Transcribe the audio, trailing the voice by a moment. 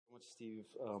much, Steve,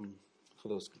 for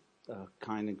those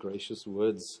kind and gracious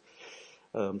words.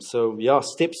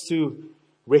 Steps to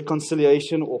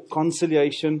reconciliation or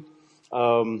conciliation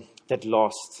that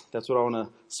last. That's what I want to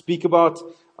speak about.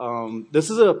 This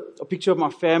is a picture of my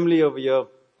family over here,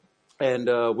 and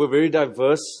we're very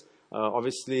diverse.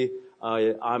 Obviously,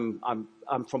 I'm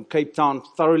from Cape Town,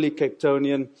 thoroughly Cape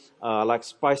Townian. I like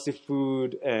spicy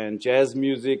food and jazz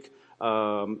music,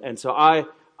 and so I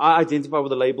identify with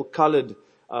the label colored.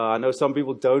 I know some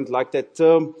people don't like that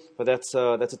term, but that's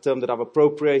a term that I've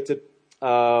appropriated.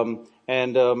 And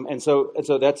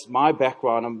so that's my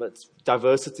background. But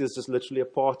diversity is just literally a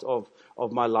part of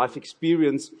my life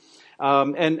experience.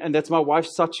 And that's my wife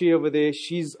Sachi over there.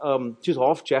 She's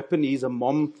half Japanese. Her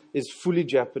mom is fully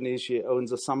Japanese. She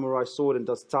owns a samurai sword and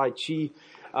does Tai Chi.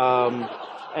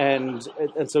 And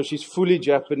so she's fully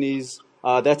Japanese.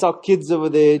 That's our kids over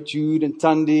there, Jude and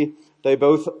Tandi. They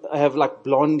both have like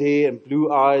blonde hair and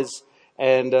blue eyes.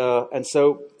 And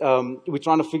so we're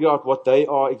trying to figure out what they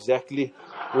are exactly.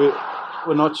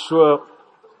 We're not sure.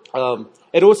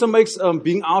 It also makes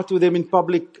being out with them in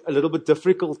public a little bit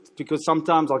difficult, because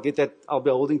sometimes I'll be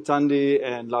holding Tandi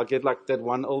and I'll get like that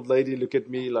one old lady look at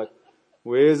me like,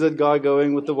 where's that guy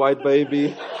going with the white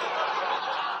baby?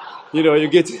 You know, you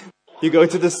go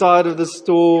to the side of the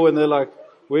store and they're like,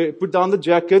 put down the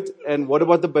jacket and what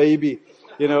about the baby?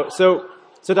 You know, so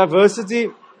diversity,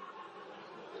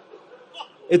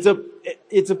 it's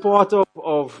a part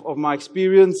of my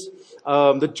experience,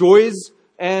 the joys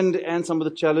and some of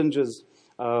the challenges.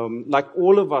 Like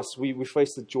all of us, we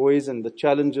face the joys and the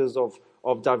challenges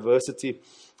of diversity.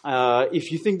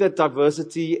 If you think that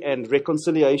diversity and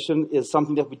reconciliation is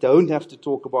something that we don't have to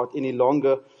talk about any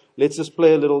longer, let's just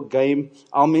play a little game.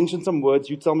 I'll mention some words.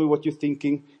 You tell me what you're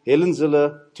thinking. Helen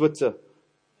Ziller, Twitter.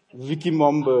 Vicky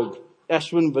Momberg,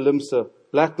 Ashwin Willemse,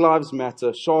 Black Lives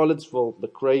Matter, Charlottesville,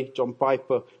 Lecrae, John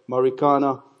Piper,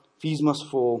 Marikana, Fees Must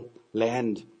Fall,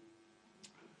 Land.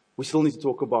 We still need to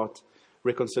talk about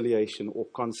reconciliation or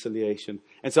conciliation.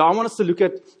 And so I want us to look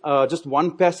at just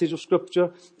one passage of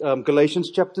Scripture, Galatians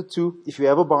chapter 2. If you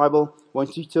have a Bible,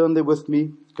 won't you turn there with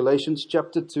me? Galatians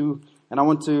chapter 2. And I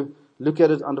want to look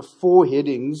at it under 4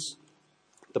 headings: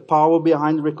 the power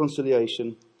behind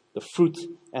reconciliation, the fruit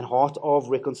and heart of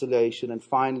reconciliation, and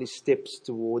finally steps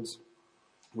towards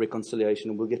reconciliation.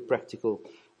 And we'll get practical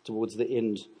towards the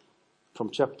end from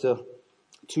chapter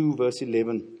 2, verse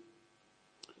 11.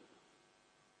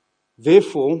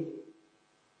 Therefore,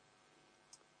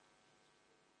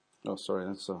 that's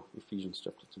Ephesians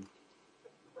chapter 2.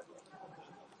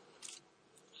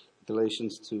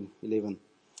 Galatians 2:11.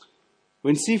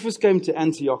 When Cephas came to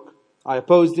Antioch, I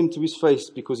opposed him to his face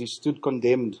because he stood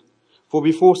condemned. For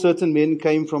before certain men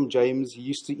came from James, he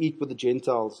used to eat with the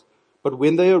Gentiles. But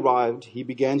when they arrived, he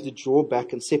began to draw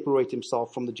back and separate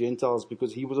himself from the Gentiles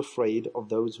because he was afraid of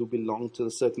those who belonged to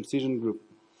the circumcision group.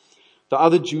 The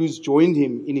other Jews joined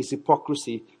him in his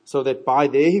hypocrisy, so that by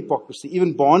their hypocrisy,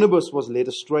 even Barnabas was led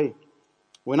astray.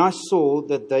 When I saw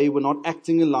that they were not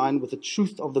acting in line with the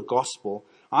truth of the gospel,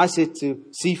 I said to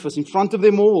Cephas in front of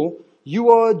them all, "You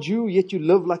are a Jew, yet you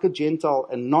live like a Gentile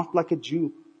and not like a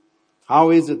Jew. How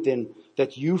is it then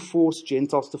that you force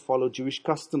Gentiles to follow Jewish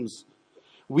customs?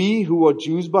 We who are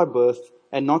Jews by birth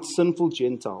and not sinful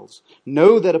Gentiles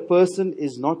know that a person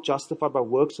is not justified by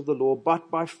works of the law, but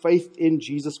by faith in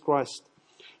Jesus Christ.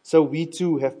 So we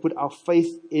too have put our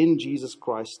faith in Jesus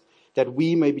Christ, that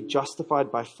we may be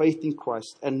justified by faith in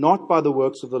Christ and not by the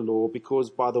works of the law, because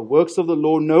by the works of the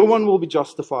law no one will be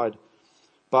justified.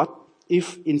 But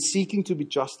if in seeking to be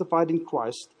justified in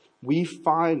Christ, we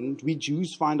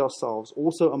Jews find ourselves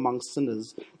also among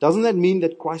sinners, doesn't that mean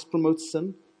that Christ promotes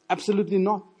sin? Absolutely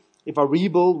not. If I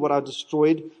rebuild what I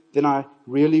destroyed, then I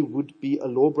really would be a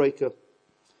lawbreaker.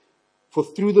 For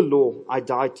through the law, I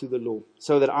died to the law,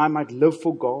 so that I might live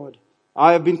for God.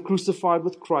 I have been crucified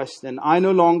with Christ, and I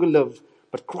no longer live,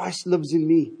 but Christ lives in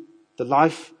me. The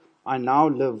life I now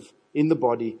live in the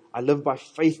body, I live by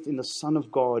faith in the Son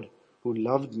of God, who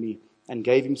loved me and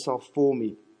gave himself for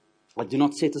me. I do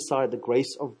not set aside the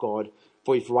grace of God,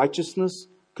 for if righteousness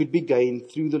could be gained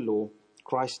through the law,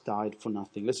 Christ died for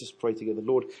nothing." Let's just pray together.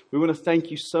 Lord, we want to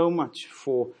thank you so much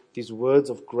for these words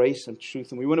of grace and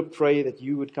truth. And we want to pray that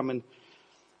you would come and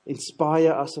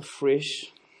inspire us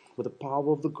afresh with the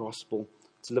power of the gospel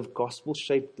to live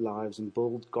gospel-shaped lives and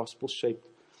build gospel-shaped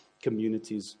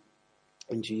communities.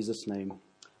 In Jesus' name,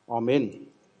 amen.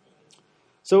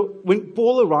 So when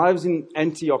Paul arrives in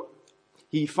Antioch,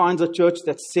 he finds a church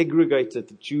that's segregated.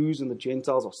 The Jews and the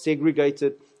Gentiles are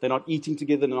segregated. They're not eating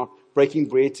together. They're not breaking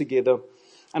bread together.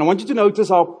 And I want you to notice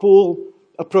how Paul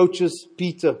approaches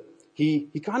Peter. he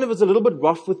kind of is a little bit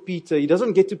rough with Peter. He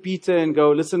doesn't get to Peter and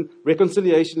go, listen,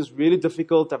 reconciliation is really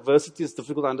difficult. Diversity is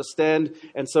difficult to understand.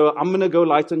 And so I'm going to go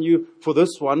light on you for this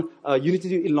one. You need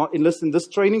to enlist in this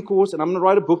training course. And I'm going to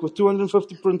write a book with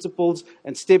 250 principles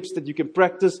and steps that you can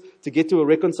practice to get to a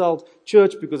reconciled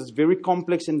church, because it's very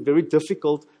complex and very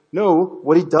difficult. No,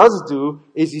 what he does do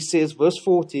is he says, verse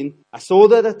 14, I saw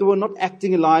that they were not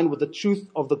acting in line with the truth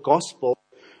of the gospel.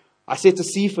 I said to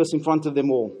Cephas in front of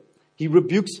them all. He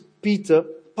rebukes Peter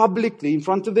publicly in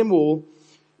front of them all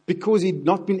because he'd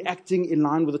not been acting in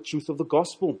line with the truth of the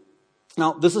gospel.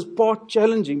 Now, this is part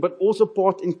challenging, but also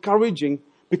part encouraging,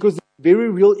 because there's very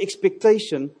real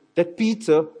expectation that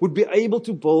Peter would be able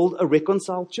to build a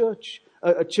reconciled church,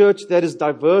 a church that is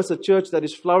diverse, a church that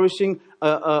is flourishing,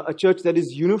 a church that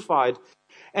is unified.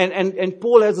 And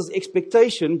Paul has this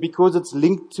expectation because it's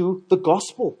linked to the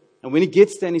gospel. And when he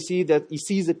gets there and he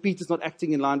sees that Peter's not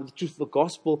acting in line with the truth of the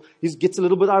gospel, he gets a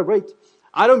little bit irate.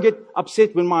 I don't get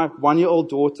upset when my 1-year-old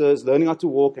daughter is learning how to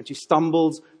walk and she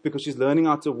stumbles because she's learning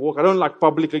how to walk. I don't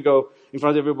publicly go in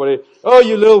front of everybody, oh,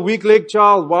 you little weak-legged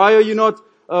child, why are you not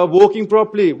walking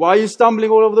properly? Why are you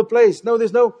stumbling all over the place? No,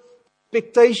 there's no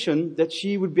expectation that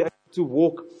she would be able to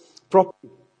walk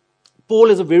properly. Paul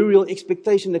has a very real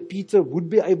expectation that Peter would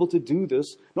be able to do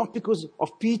this, not because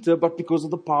of Peter, but because of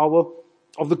the power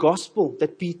of the gospel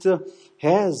that Peter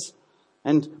has.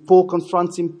 And Paul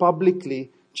confronts him publicly,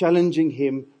 challenging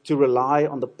him to rely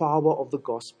on the power of the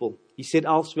gospel. He said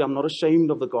elsewhere, I'm not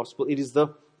ashamed of the gospel. It is the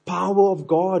power of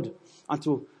God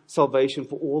unto salvation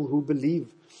for all who believe.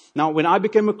 Now, when I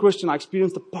became a Christian, I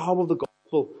experienced the power of the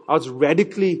gospel. I was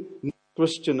radically not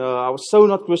Christian. I was so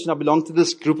not Christian. I belonged to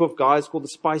this group of guys called the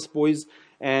Spice Boys.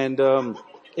 And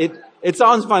it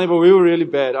sounds funny, but we were really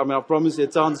bad. I mean, I promise you,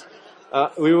 it sounds...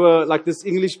 we were like this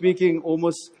English-speaking,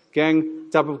 almost gang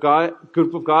type of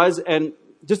group of guys. And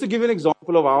just to give you an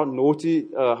example of how naughty,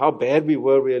 how bad we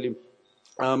were really,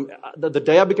 the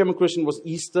day I became a Christian was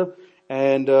Easter.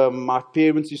 And my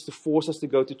parents used to force us to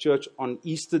go to church on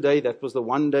Easter Day. That was the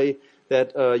one day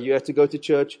that you had to go to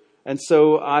church. And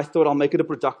so I thought I'll make it a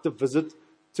productive visit.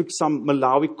 Took some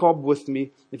Malawi cob with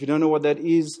me. If you don't know what that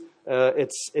is,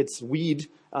 it's weed.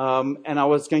 And I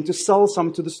was going to sell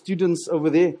some to the students over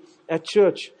there at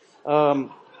church.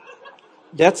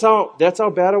 That's how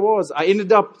bad I was. I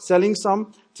ended up selling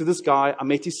some to this guy. I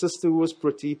met his sister who was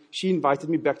pretty. She invited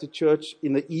me back to church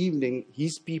in the evening.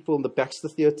 His people in the Baxter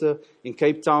Theatre in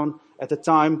Cape Town at the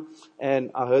time.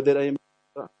 And I heard that I am.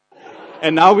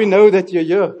 And now we know that you're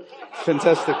here.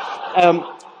 Fantastic.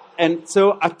 And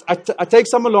so I take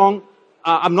some along.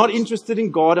 I'm not interested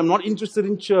in God. I'm not interested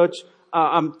in church.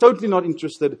 I'm totally not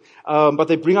interested. But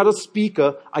they bring out a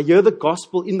speaker. I hear the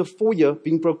gospel in the foyer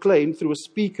being proclaimed through a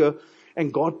speaker.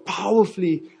 And God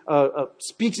powerfully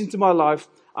speaks into my life.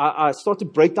 I start to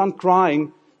break down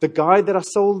crying. The guy that I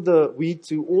sold the weed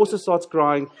to also starts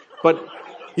crying. But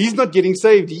he's not getting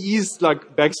saved. He is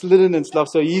like backslidden and stuff.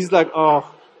 So he's like, oh,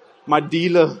 my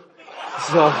dealer.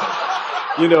 So,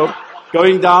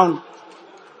 going down.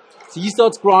 So he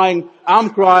starts crying. I'm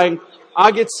crying.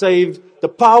 I get saved. The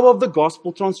power of the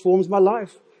gospel transforms my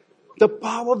life. The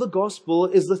power of the gospel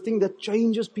is the thing that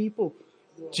changes people.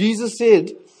 Jesus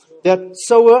said that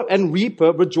sower and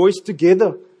reaper rejoice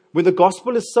together. When the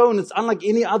gospel is sown, it's unlike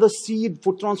any other seed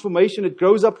for transformation. It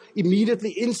grows up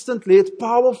immediately, instantly. It's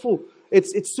powerful.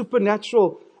 It's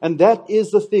supernatural. And that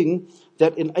is the thing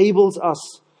that enables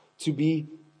us to be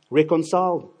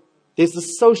reconciled. There's the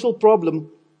social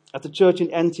problem at the church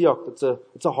in Antioch. It's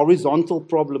a horizontal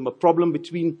problem, a problem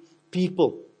between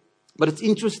people. But it's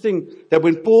interesting that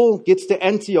when Paul gets to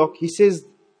Antioch, he says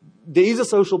there is a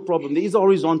social problem, there is a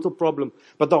horizontal problem.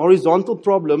 But the horizontal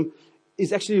problem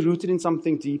is actually rooted in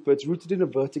something deeper. It's rooted in a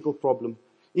vertical problem.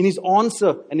 In his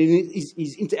answer and in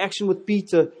his interaction with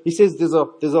Peter, he says there's a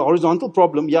horizontal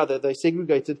problem. Yeah, they're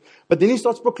segregated. But then he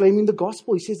starts proclaiming the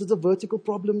gospel. He says there's a vertical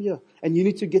problem here. And you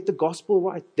need to get the gospel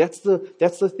right. That's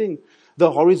the thing.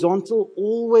 The horizontal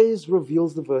always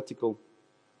reveals the vertical.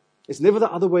 It's never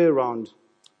the other way around.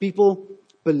 People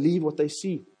believe what they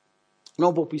see,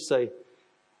 not what we say.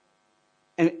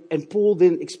 And Paul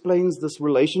then explains this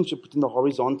relationship between the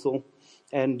horizontal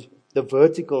and the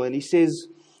vertical. And he says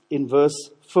in verse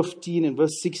 15 and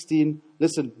verse 16,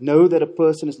 listen, know that a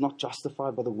person is not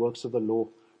justified by the works of the law,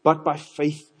 but by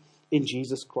faith in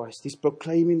Jesus Christ. He's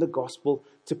proclaiming the gospel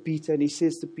to Peter, and he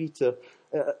says to Peter,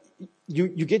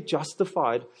 you get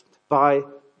justified by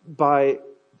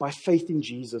faith in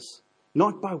Jesus,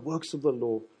 not by works of the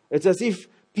law. It's as if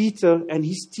Peter and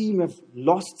his team have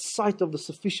lost sight of the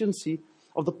sufficiency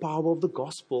of the power of the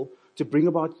gospel to bring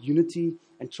about unity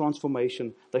and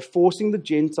transformation. They're forcing the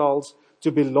Gentiles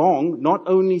to belong, not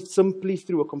only simply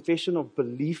through a confession of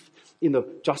belief in the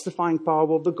justifying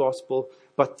power of the gospel,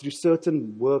 but through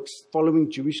certain works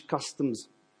following Jewish customs.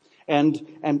 And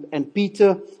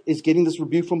Peter is getting this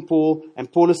rebuke from Paul,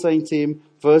 and Paul is saying to him,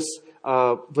 verse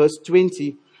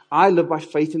 20, I live by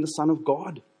faith in the Son of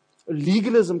God.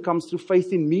 Legalism comes through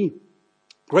faith in me.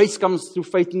 Grace comes through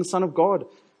faith in the Son of God.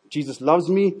 Jesus loves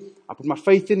me. I put my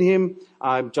faith in him.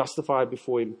 I'm justified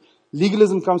before him.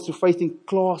 Legalism comes through faith in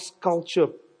class, culture,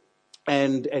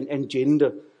 and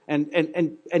gender.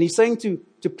 And he's saying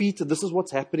to Peter, this is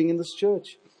what's happening in this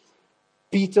church.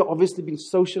 Peter obviously been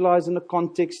socialized in a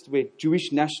context where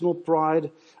Jewish national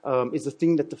pride is the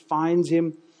thing that defines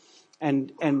him.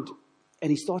 And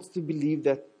he starts to believe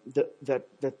that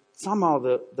somehow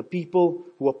the people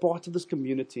who are part of this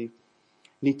community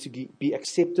need to be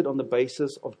accepted on the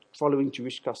basis of following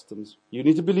Jewish customs. You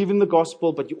need to believe in the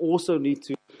gospel, but you also need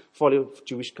to follow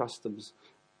Jewish customs.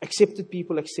 Accepted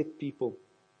people accept people.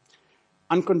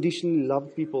 Unconditionally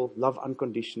love people, love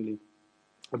unconditionally.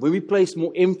 And when we place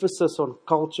more emphasis on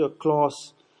culture, class,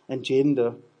 and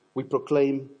gender, we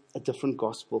proclaim a different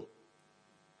gospel.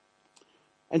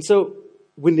 And so,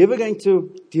 we're never going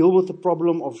to deal with the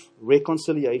problem of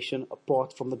reconciliation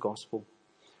apart from the gospel.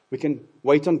 We can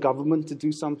wait on government to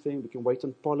do something. We can wait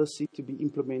on policy to be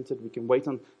implemented. We can wait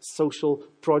on social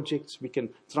projects. We can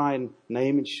try and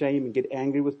name and shame and get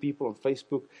angry with people on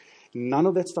Facebook. None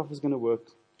of that stuff is going to work.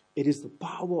 It is the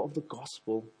power of the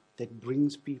gospel that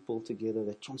brings people together,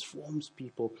 that transforms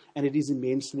people, and it is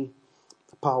immensely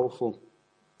powerful.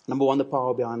 Number one, the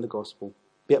power behind the gospel.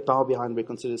 Power behind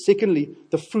reconciliation. Secondly,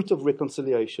 the fruit of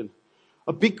reconciliation.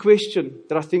 A big question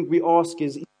that I think we ask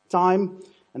is time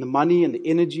and the money and the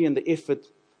energy and the effort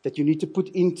that you need to put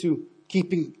into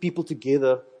keeping people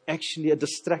together actually a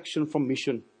distraction from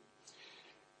mission.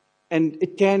 And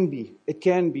it can be,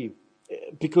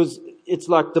 because it's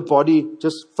like the body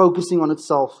just focusing on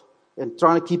itself and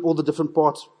trying to keep all the different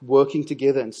parts working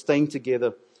together and staying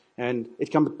together. And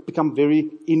it can become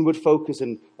very inward focused,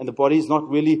 and the body is not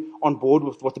really on board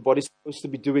with what the body is supposed to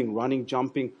be doing, running,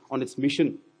 jumping on its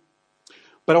mission.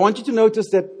 But I want you to notice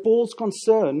that Paul's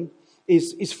concern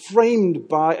is framed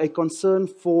by a concern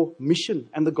for mission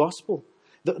and the gospel.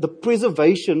 The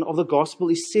preservation of the gospel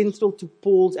is central to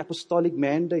Paul's apostolic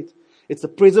mandate. It's the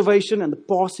preservation and the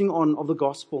passing on of the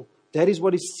gospel. That is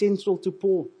what is central to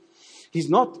Paul. He's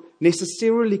not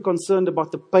necessarily concerned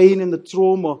about the pain and the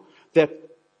trauma that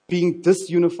being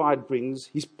disunified brings.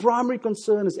 His primary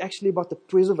concern is actually about the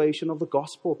preservation of the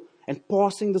gospel and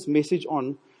passing this message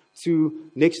on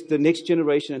to the next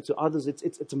generation and to others.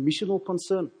 It's a missional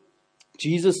concern.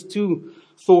 Jesus too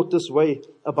thought this way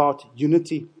about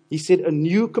unity. He said, a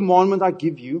new commandment I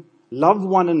give you, love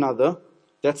one another.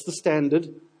 That's the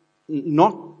standard.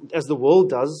 Not as the world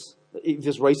does. If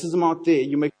there's racism out there,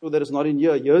 you make sure that it's not in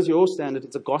here. Here's your standard.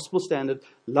 It's a gospel standard.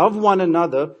 Love one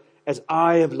another as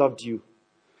I have loved you.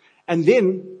 And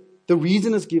then the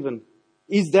reason is given.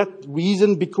 Is that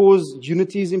reason because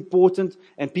unity is important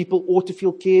and people ought to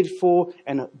feel cared for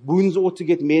and wounds ought to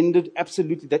get mended?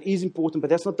 Absolutely, that is important, but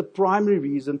that's not the primary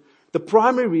reason. The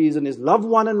primary reason is love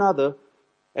one another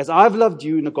as I've loved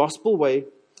you in a gospel way,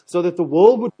 so that the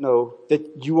world would know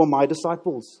that you are my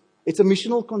disciples. It's a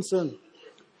missional concern.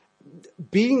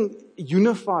 Being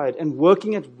unified and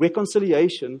working at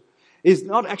reconciliation is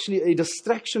not actually a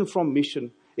distraction from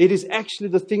mission. It is actually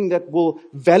the thing that will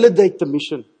validate the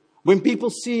mission. When people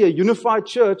see a unified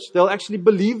church, they'll actually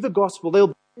believe the gospel. They'll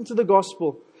buy into the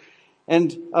gospel.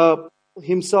 And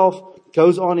himself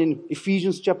goes on in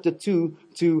Ephesians chapter 2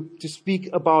 to speak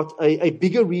about a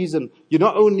bigger reason. You're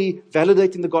not only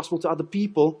validating the gospel to other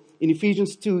people. In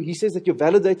Ephesians 2, he says that you're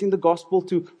validating the gospel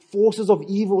to forces of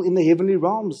evil in the heavenly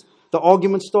realms. The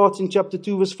argument starts in chapter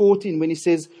 2, verse 14, when he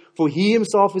says, for he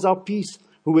himself is our peace,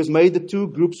 who has made the two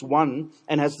groups one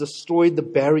and has destroyed the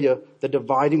barrier, the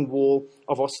dividing wall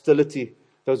of hostility.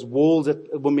 Those walls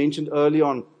that were mentioned early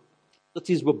on,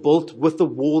 cities were built with the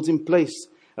walls in place.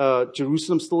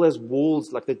 Jerusalem still has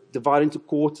walls, like they divide into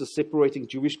quarters, separating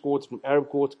Jewish quarter from Arab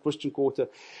quarter, Christian quarter.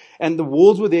 And the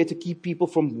walls were there to keep people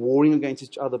from warring against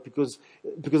each other because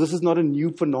this is not a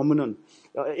new phenomenon.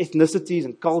 Ethnicities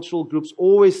and cultural groups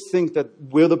always think that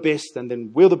we're the best, and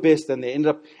then we're the best, and they end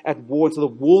up at war. So the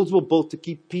walls were built to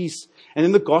keep peace. And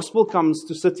then the gospel comes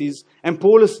to cities, and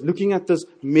Paul is looking at this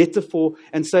metaphor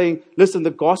and saying, listen,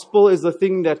 the gospel is the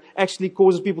thing that actually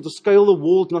causes people to scale the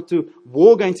walls, not to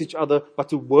war against each other, but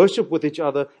to worship with each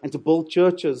other and to build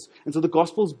churches. And so the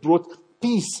gospel's brought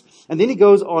peace. And then he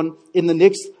goes on in the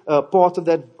next part of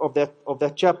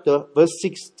that chapter, verse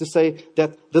 6, to say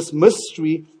that this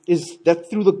mystery is that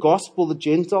through the gospel the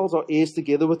Gentiles are heirs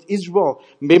together with Israel,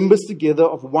 members together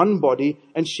of one body,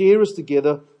 and sharers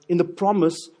together in the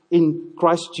promise in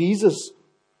Christ Jesus.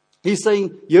 He's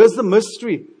saying, here's the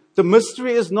mystery. The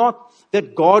mystery is not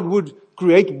that God would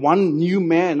create one new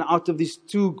man out of these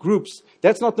two groups.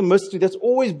 That's not the mystery. That's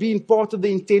always been part of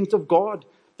the intent of God.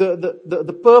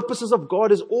 The purposes of God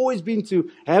has always been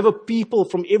to have a people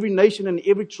from every nation and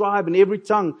every tribe and every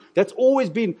tongue. That's always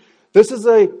been. This is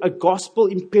a gospel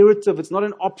imperative. It's not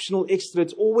an optional extra.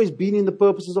 It's always been in the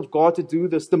purposes of God to do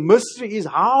this. The mystery is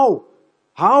how.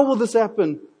 How will this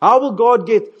happen? How will God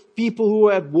get people who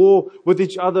are at war with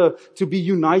each other to be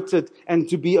united and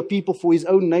to be a people for His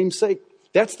own name's sake?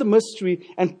 That's the mystery.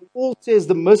 And Paul says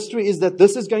the mystery is that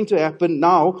this is going to happen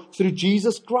now through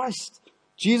Jesus Christ.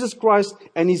 Jesus Christ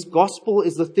and His gospel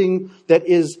is the thing that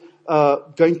is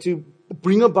going to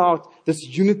bring about this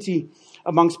unity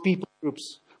amongst people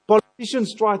groups.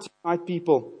 Politicians try to unite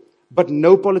people, but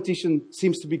no politician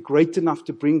seems to be great enough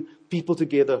to bring people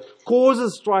together.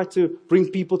 Causes try to bring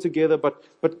people together,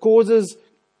 but causes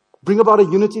bring about a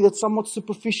unity that's somewhat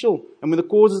superficial. And when the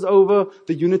cause is over,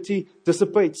 the unity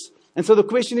dissipates. And so the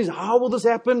question is, how will this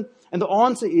happen? And the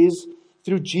answer is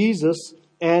through Jesus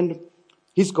and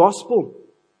His gospel.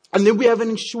 And then we have an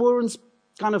insurance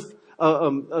kind of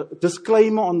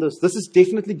disclaimer on this. This is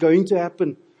definitely going to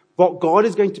happen. But God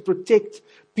is going to protect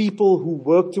people who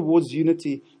work towards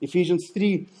unity. Ephesians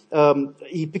 3,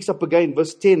 he picks up again,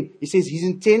 verse 10. He says His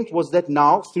intent was that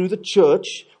now, through the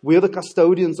church, we're the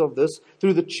custodians of this,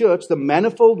 through the church, the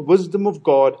manifold wisdom of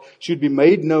God should be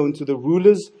made known to the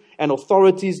rulers and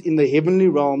authorities in the heavenly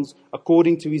realms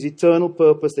according to His eternal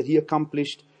purpose that He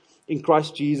accomplished in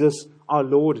Christ Jesus our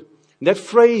Lord. And that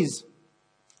phrase,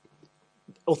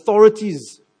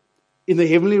 authorities in the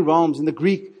heavenly realms, in the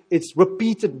Greek, it's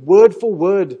repeated word for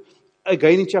word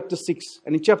again in chapter 6.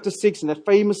 And in chapter 6, in that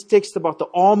famous text about the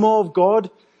armor of God,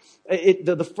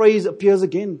 the phrase appears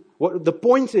again. The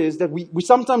point is that we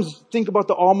sometimes think about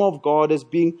the armor of God as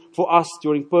being for us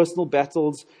during personal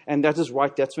battles, and that is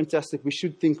right. That's fantastic. We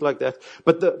should think like that.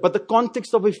 But the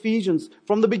context of Ephesians,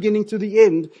 from the beginning to the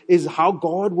end, is how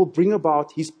God will bring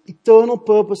about His eternal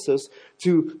purposes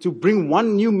to bring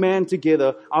one new man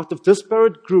together out of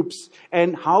disparate groups,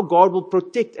 and how God will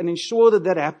protect and ensure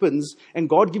that happens. And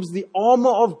God gives the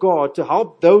armor of God to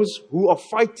help those who are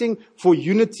fighting for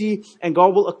unity, and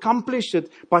God will accomplish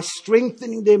it by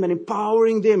strengthening them and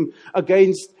empowering them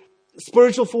against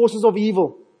spiritual forces of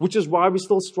evil, which is why we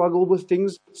still struggle with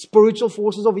things, spiritual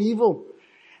forces of evil.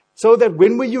 So that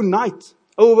when we unite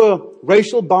over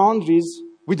racial boundaries,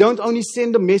 we don't only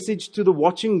send a message to the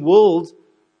watching world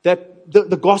that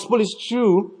the gospel is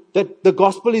true, that the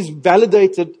gospel is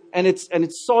validated and it's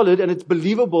solid and it's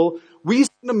believable. We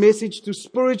send a message to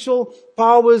spiritual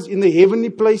powers in the heavenly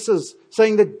places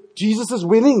saying that Jesus is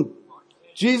winning.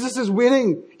 Jesus is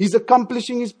winning. He's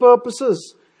accomplishing His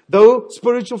purposes. Though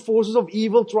spiritual forces of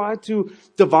evil try to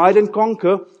divide and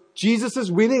conquer, Jesus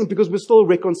is winning because we're still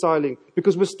reconciling,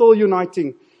 because we're still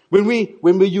uniting. When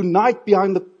we unite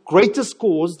behind the greatest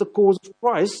cause, the cause of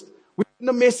Christ, we send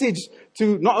a message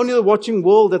to not only the watching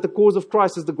world that the cause of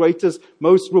Christ is the greatest,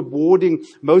 most rewarding,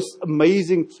 most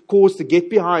amazing cause to get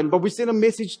behind, but we send a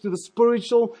message to the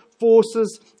spiritual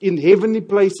forces in heavenly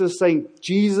places saying,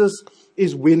 Jesus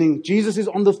is winning. Jesus is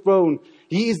on the throne.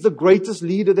 He is the greatest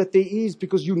leader that there is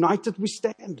because united we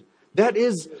stand. That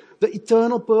is the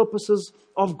eternal purposes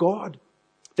of God.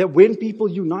 That when people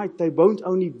unite, they won't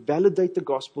only validate the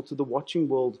gospel to the watching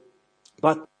world,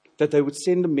 but that they would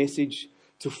send a message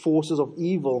to forces of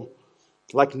evil,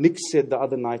 like Nick said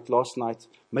last night,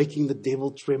 making the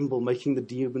devil tremble, making the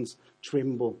demons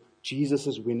tremble. Jesus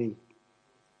is winning.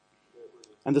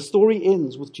 And the story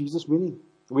ends with Jesus winning.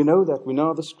 We know that. We know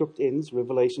how the script ends.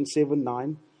 Revelation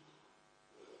 7:9.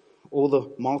 All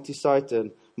the multi-site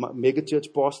and mega church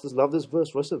pastors love this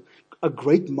verse. Listen, a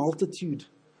great multitude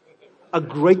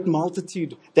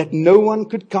that no one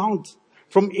could count,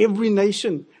 from every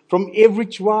nation, from every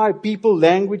tribe, people,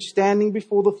 language, standing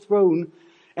before the throne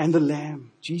and the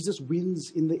Lamb. Jesus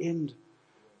wins in the end.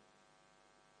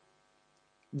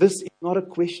 This is not a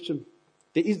question.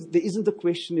 There isn't a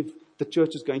question if the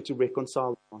church is going to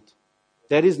reconcile or not.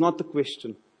 That is not the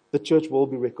question. The church will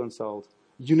be reconciled.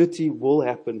 Unity will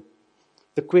happen.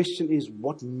 The question is,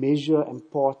 what measure and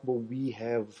part will we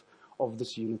have of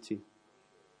this unity?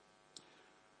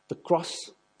 The cross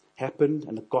happened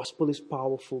and the gospel is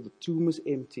powerful. The tomb is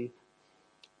empty.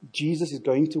 Jesus is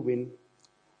going to win.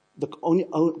 The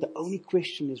only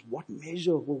question is, what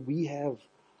measure will we have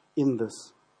in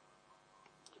this?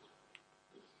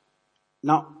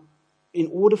 Now, in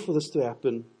order for this to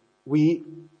happen, we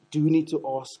do need to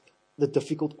ask the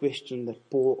difficult question that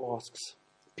Paul asks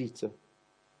Peter.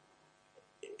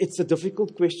 It's a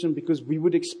difficult question because we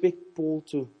would expect Paul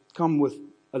to come with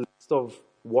a list of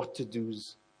what to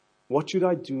do's. What should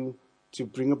I do to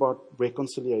bring about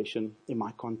reconciliation in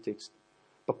my context?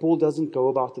 But Paul doesn't go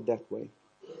about it that way.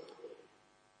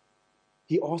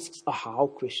 He asks a how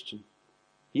question.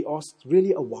 He asks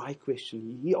really a why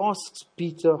question. He asks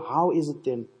Peter, how is it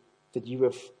then that you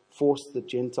have forced the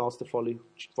Gentiles to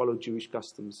follow Jewish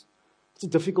customs? It's a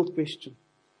difficult question.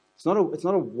 It's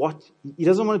not a what. He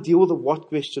doesn't want to deal with a what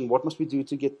question. What must we do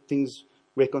to get things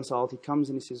reconciled? He comes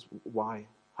and he says, why?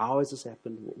 How has this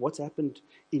happened? What's happened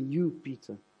in you,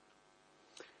 Peter?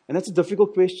 And that's a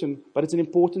difficult question, but it's an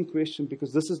important question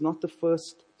because this is not the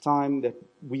first time that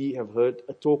we have heard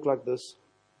a talk like this.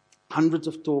 Hundreds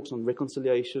of talks on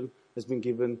reconciliation has been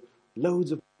given.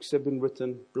 Loads of books have been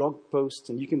written, blog posts,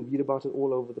 and you can read about it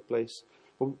all over the place.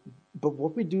 But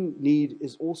what we do need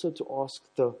is also to ask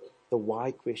the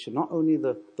why question. Not only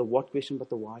the what question, but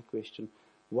the why question.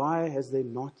 Why has there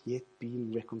not yet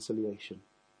been reconciliation?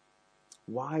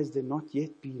 Why has there not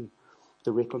yet been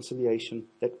the reconciliation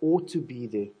that ought to be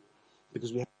there?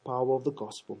 Because we have the power of the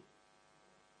gospel.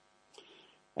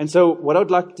 And so what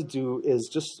I'd like to do is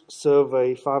just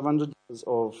survey 500 years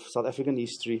of South African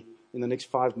history in the next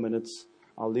 5 minutes.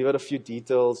 I'll leave out a few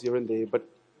details here and there, but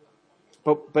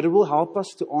it will help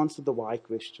us to answer the why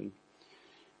question.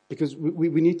 Because we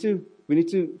need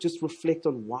to just reflect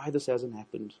on why this hasn't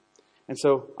happened. And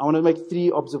so I want to make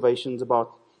 3 observations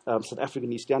about South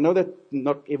African history. I know that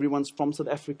not everyone's from South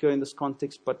Africa in this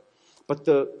context, but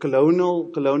the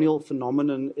colonial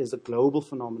phenomenon is a global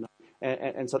phenomenon.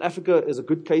 And South Africa is a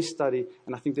good case study,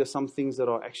 and I think there are some things that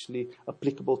are actually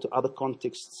applicable to other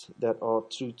contexts that are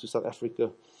true to South Africa.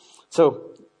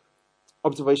 So,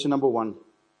 observation number 1,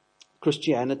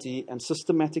 Christianity and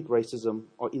systematic racism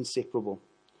are inseparable.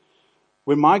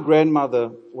 When my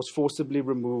grandmother was forcibly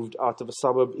removed out of a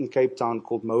suburb in Cape Town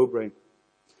called Mowbray,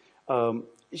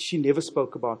 she never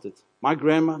spoke about it. My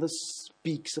grandmother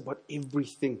speaks about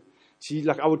everything.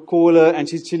 I would call her, and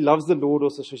she loves the Lord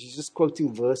also, so she's just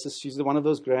quoting verses. She's one of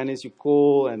those grannies you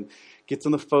call and gets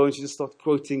on the phone, she just starts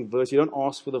quoting verse. You don't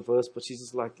ask for the verse, but she's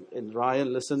just like, and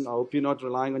Ryan, listen, I hope you're not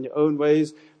relying on your own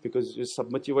ways, because you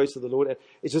submit your ways to the Lord.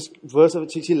 It's just verse of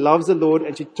it. She loves the Lord,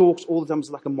 and she talks all the time. It's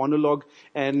like a monologue,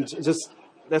 and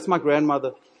that's my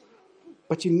grandmother.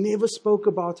 But she never spoke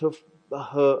about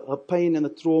her pain and the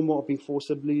trauma of being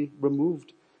forcibly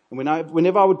removed. And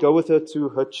whenever I would go with her to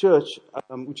her church,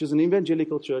 which is an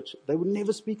evangelical church, they would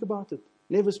never speak about it.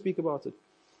 Never speak about it.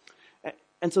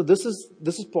 And so this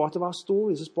is part of our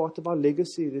story. This is part of our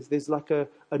legacy. There's like a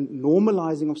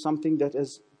normalizing of something that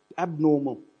is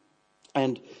abnormal.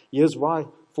 And here's why.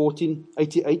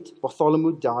 1488,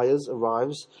 Bartholomew Dyers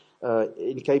arrives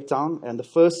in Cape Town. And the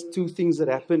first 2 things that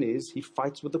happen is he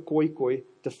fights with the Khoi,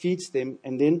 defeats them,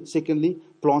 and then secondly,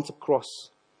 plants a cross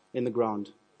in the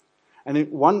ground. And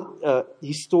then one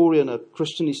historian, a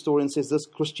Christian historian, says this: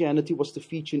 Christianity was to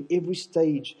feature in every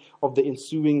stage of the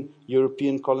ensuing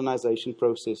European colonization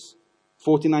process.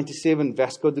 1497,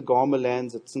 Vasco da Gama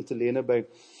lands at St. Helena Bay.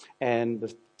 And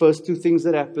the first 2 things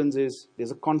that happens is there's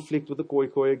a conflict with the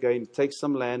Khoi again, takes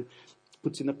some land,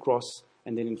 puts in a cross,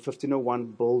 and then in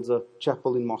 1501 builds a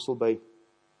chapel in Mossel Bay.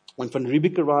 When Van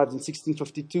Riebeeck arrives in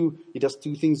 1652, he does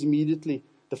 2 things immediately.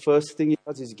 The first thing he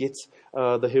does is gets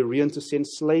the Herean to send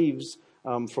slaves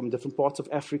from different parts of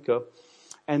Africa.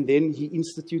 And then he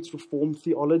institutes Reformed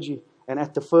theology. And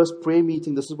at the first prayer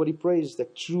meeting, this is what he prays: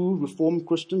 that true Reformed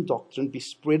Christian doctrine be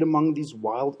spread among these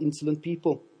wild, insolent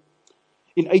people.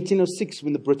 In 1806,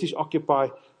 when the British occupy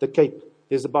the Cape,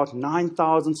 there's about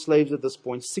 9,000 slaves at this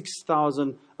point,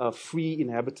 6,000 free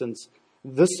inhabitants.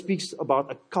 This speaks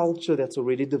about a culture that's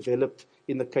already developed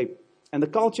in the Cape. And the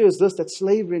culture is this, that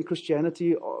slavery and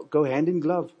Christianity go hand in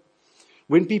glove.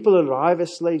 When people arrive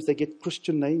as slaves, they get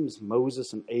Christian names,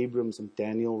 Moses and Abrams and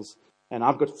Daniels. And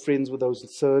I've got friends with those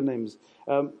surnames.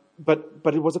 But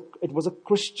it was a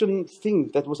Christian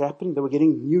thing that was happening. They were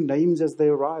getting new names as they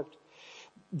arrived.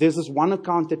 There's this one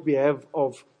account that we have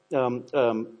of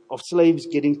slaves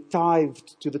getting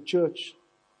tithed to the church.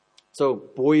 So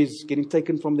boys getting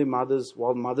taken from their mothers,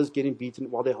 while mothers getting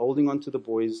beaten, while they're holding on to the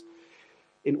boys,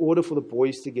 in order for the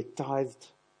boys to get tithed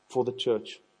for the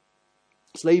church.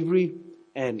 Slavery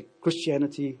and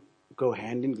Christianity go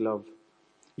hand in glove.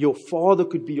 Your father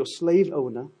could be your slave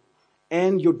owner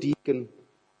and your deacon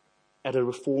at a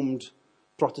Reformed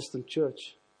Protestant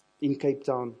church in Cape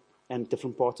Town and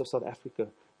different parts of South Africa.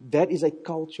 That is a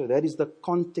culture. That is the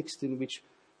context in which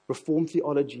Reformed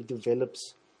theology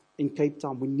develops in Cape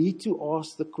Town, we need to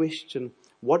ask the question,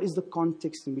 what is the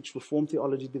context in which Reformed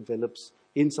theology develops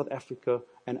in South Africa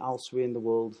and elsewhere in the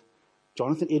world?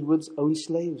 Jonathan Edwards owned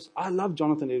slaves. I love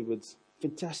Jonathan Edwards.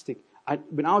 Fantastic.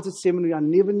 When I was at seminary, I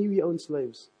never knew he owned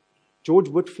slaves. George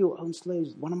Whitefield owned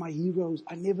slaves. One of my heroes.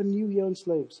 I never knew he owned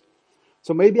slaves.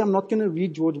 So maybe I'm not going to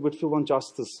read George Whitefield on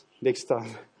justice next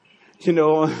time.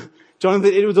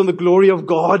 Jonathan Edwards on the glory of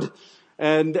God.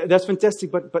 And that's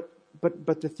fantastic.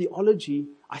 But the theology,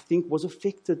 I think, was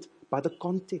affected by the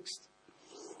context.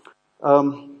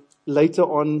 Later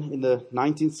on in the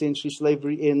 19th century,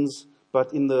 slavery ends.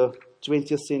 But in the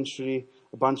 20th century,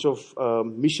 a bunch of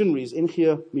missionaries,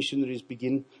 NG missionaries,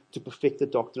 begin to perfect the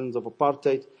doctrines of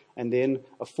apartheid. And then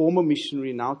a former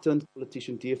missionary, now turned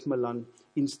politician, D.F. Malan,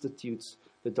 institutes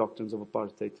the doctrines of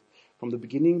apartheid. From the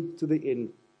beginning to the end,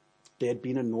 there had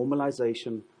been a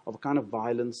normalization of a kind of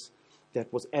violence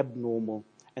that was abnormal,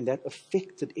 and that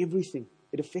affected everything.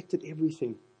 It affected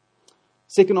everything.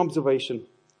 Second observation,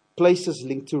 places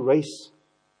linked to race.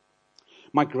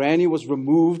 My granny was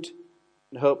removed.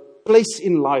 Her place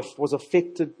in life was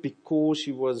affected because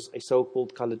she was a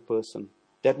so-called colored person.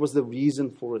 That was the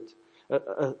reason for it.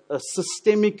 A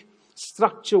systemic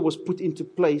structure was put into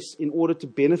place in order to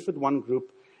benefit one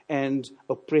group and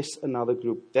oppress another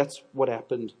group. That's what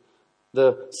happened.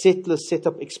 The settlers set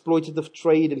up exploitative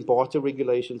trade and barter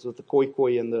regulations with the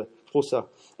Khoikhoi and the Xhosa.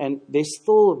 And there's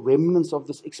still remnants of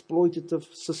this exploitative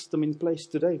system in place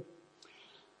today.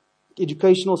 The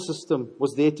educational system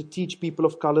was there to teach people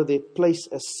of color their place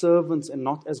as servants and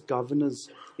not as governors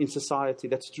in society.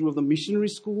 That's true of the missionary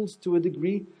schools to a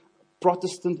degree.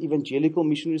 Protestant evangelical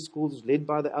missionary schools led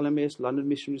by the LMS, London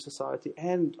Missionary Society,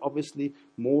 and obviously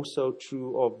more so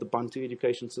true of the Bantu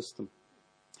education system.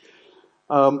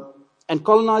 And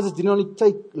colonizers didn't only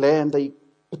take land, they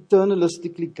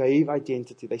paternalistically gave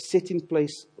identity. They set in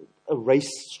place a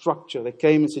race structure. They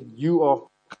came and said, you are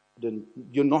and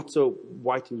you're not so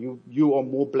white, and you are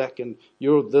more black, and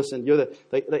you're this and you're that.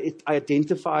 They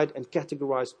identified and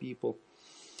categorized people.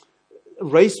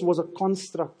 Race was a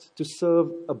construct to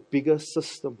serve a bigger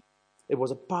system. It was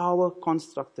a power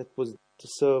construct that was to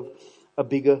serve a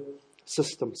bigger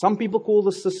system. Some people call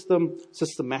the system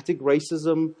systematic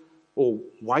racism or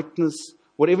whiteness,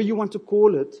 whatever you want to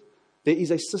call it. There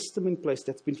is a system in place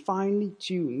that's been finely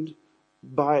tuned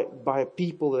by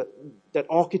people that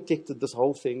architected this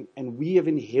whole thing, and we have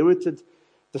inherited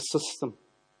the system.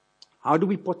 How do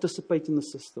we participate in the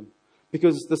system?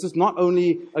 Because this is not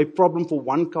only a problem for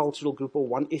one cultural group or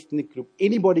one ethnic group.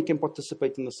 Anybody can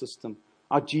participate in the system.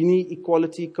 Our Gini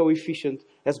equality coefficient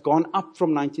has gone up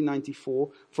from 1994,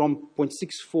 from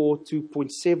 0.64 to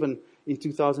 0.7 in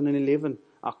 2011.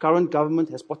 Our current government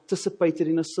has participated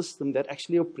in a system that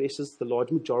actually oppresses the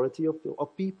large majority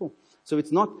of people. So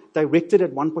it's not directed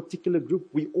at one particular group.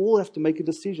 We all have to make a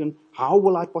decision. How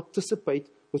will I participate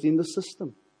within the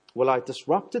system? Will I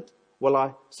disrupt it? Will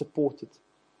I support it?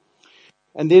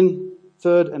 And then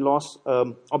third and last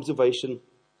observation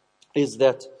is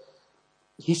that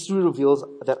history reveals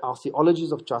that our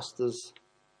theologies of justice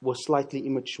were slightly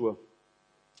immature.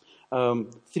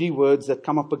 Three words that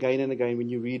come up again and again when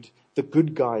you read the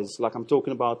good guys, like I'm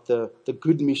talking about the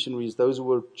good missionaries, those who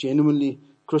were genuinely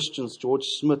Christians, George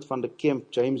Smith, Van der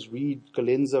Kemp, James Reed,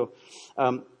 Colenso.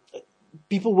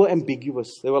 People were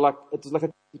ambiguous. They were it was like a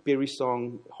Katy Perry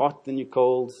song, hot then you're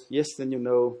cold, yes then you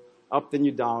know, up then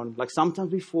you're down. Like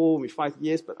sometimes we fight,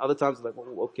 yes, but other times like,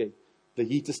 oh, okay, the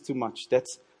heat is too much.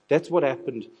 That's what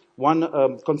happened. One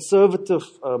conservative,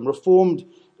 reformed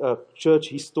church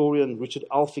historian, Richard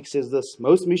Alphick, says this: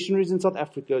 most missionaries in South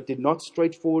Africa did not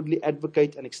straightforwardly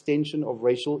advocate an extension of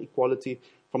racial equality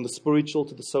from the spiritual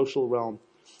to the social realm.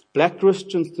 Black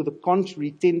Christians, to the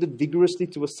contrary, tended vigorously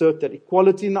to assert that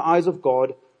equality in the eyes of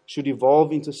God should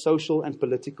evolve into social and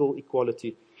political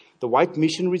equality. The white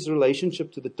missionaries'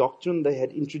 relationship to the doctrine they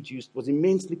had introduced was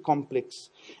immensely complex,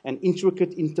 an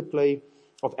intricate interplay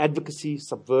of advocacy,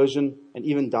 subversion, and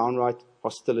even downright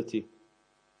hostility.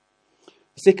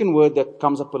 The second word that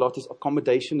comes up a lot is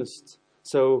accommodationist.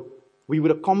 So we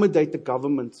would accommodate the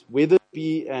government, whether it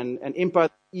be an empire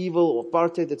that's evil or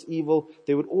apartheid that's evil,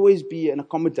 there would always be an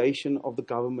accommodation of the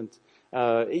government.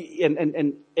 And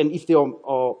if there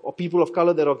are people of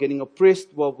color that are getting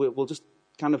oppressed, well, we'll just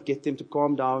kind of get them to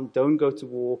calm down, don't go to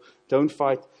war, don't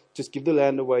fight, just give the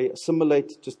land away,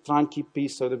 assimilate, just try and keep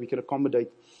peace so that we can accommodate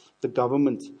the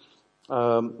government.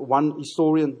 One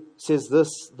historian says this: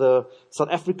 the South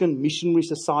African Missionary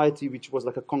Society, which was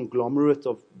like a conglomerate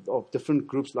of different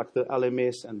groups like the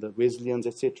LMS and the Wesleyans,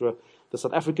 etc., the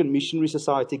South African Missionary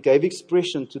Society gave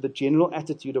expression to the general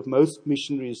attitude of most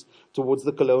missionaries towards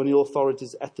the colonial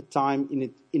authorities at the time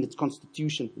in its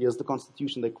constitution. Here's the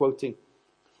constitution they're quoting.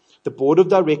 The board of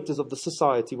directors of the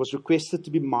society was requested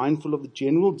to be mindful of the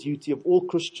general duty of all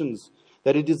Christians,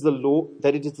 that it is the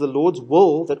Lord's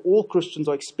will that all Christians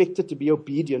are expected to be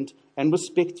obedient and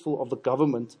respectful of the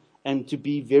government, and to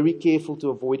be very careful to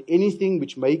avoid anything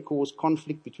which may cause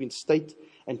conflict between state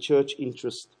and church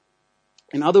interest.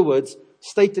 In other words,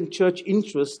 state and church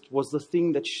interest was the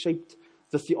thing that shaped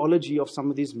the theology of some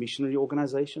of these missionary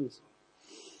organizations.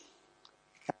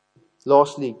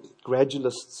 Lastly,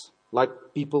 gradualists, like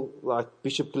people like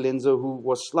Bishop Colenso, who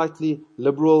was slightly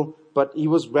liberal, but he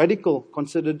was radical,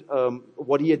 considered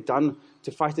what he had done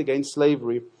to fight against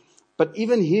slavery. But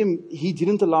even him, he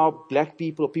didn't allow black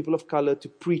people or people of color to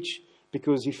preach,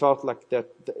 because he felt like that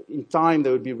in time they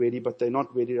would be ready, but they're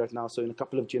not ready right now. So in a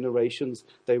couple of generations,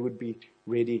 they would be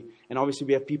ready. And obviously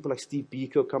we have people like Steve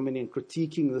Biko coming in,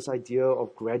 critiquing this idea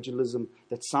of gradualism,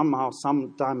 that somehow,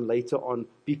 sometime later on,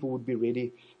 people would be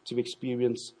ready to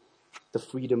experience the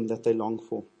freedom that they long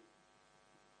for.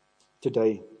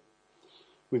 Today,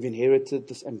 we've inherited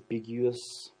this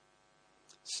ambiguous,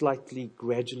 slightly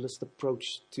gradualist approach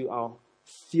to our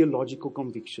theological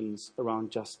convictions around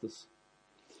justice.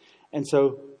 And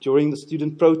so, during the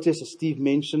student protest, as Steve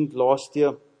mentioned last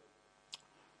year,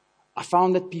 I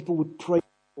found that people would pray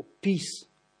for peace,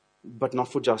 but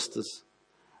not for justice.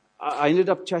 I ended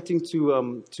up chatting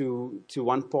to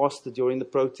one pastor during the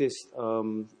protest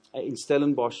in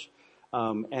Stellenbosch,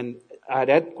 and I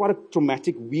had quite a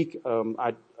traumatic week.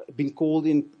 I'd been called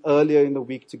in earlier in the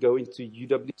week to go into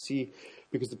UWC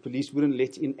because the police wouldn't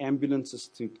let in ambulances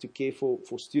to care for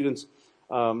students.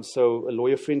 So a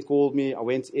lawyer friend called me. I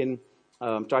went in,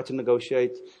 tried to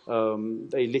negotiate.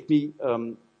 They let me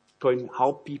go and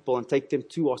help people and take them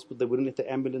to hospital. They wouldn't let the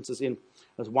ambulances in.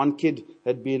 There's one kid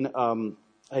had been, I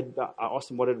asked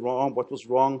him what was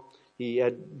wrong. He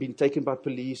had been taken by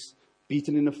police,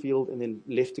 beaten in a field, and then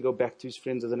left to go back to his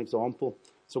friends as an example.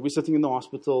 So we're sitting in the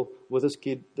hospital with this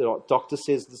kid. The doctor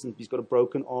says, listen, he's got a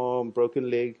broken arm, broken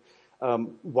leg.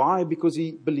 Why? Because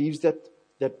he believes that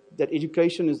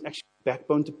education is actually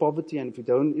backbone to poverty, and if you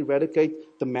don't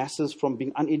eradicate the masses from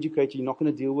being uneducated, you're not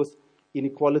going to deal with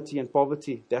inequality and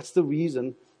poverty. That's the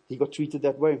reason he got treated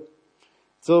that way.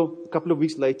 So a couple of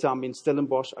weeks later, I'm in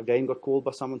Stellenbosch. Again, got called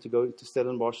by someone to go to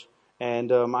Stellenbosch,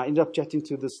 and I ended up chatting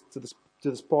to this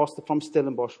pastor from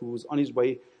Stellenbosch who was on his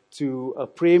way to a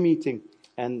prayer meeting,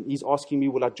 and he's asking me,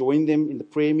 will I join them in the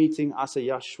prayer meeting? I say,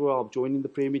 yeah, sure, I'll join in the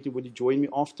prayer meeting. Would you join me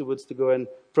afterwards to go and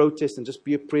protest and just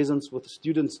be a presence with the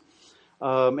students?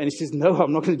 And he says, no,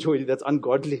 I'm not going to join you. That's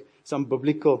ungodly. It's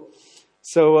unbiblical.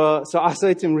 So I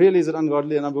say to him, really, is it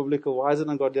ungodly and unbiblical? Why is it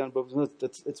ungodly and unbiblical?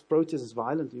 It's protest, it's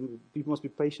violent. People must be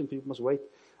patient. People must wait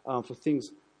for things.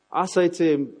 I say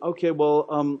to him, okay,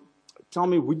 well, tell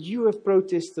me, would you have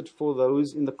protested for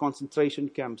those in the concentration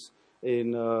camps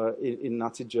in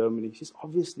Nazi Germany? He says,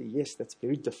 obviously, yes, that's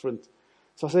very different.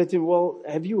 So I say to him, well,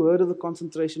 have you heard of the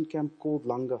concentration camp called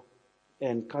Langa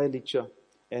and Khayelitsha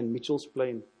and Mitchell's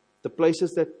Plain? The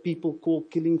places that people call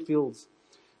killing fields.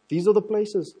 These are the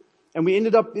places. And we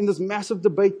ended up in this massive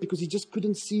debate because he just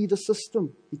couldn't see the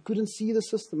system. He couldn't see the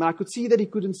system. And I could see that he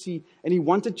couldn't see. And he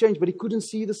wanted change, but he couldn't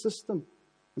see the system.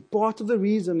 And part of the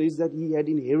reason is that he had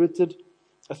inherited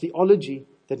a theology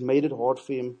that made it hard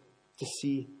for him to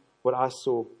see what I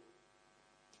saw.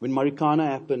 When Marikana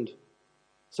happened,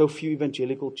 so few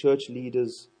evangelical church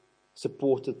leaders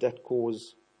supported that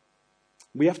cause.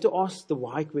 We have to ask the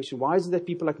why question. Why is it that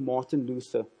people like Martin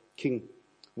Luther King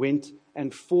went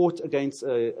and fought against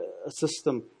a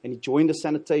system, and he joined a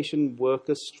sanitation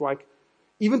workers strike,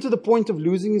 even to the point of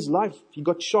losing his life? He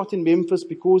got shot in Memphis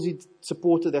because he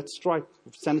supported that strike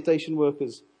of sanitation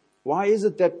workers. Why is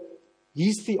it that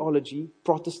his theology,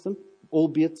 Protestant,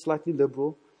 albeit slightly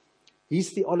liberal,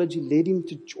 his theology led him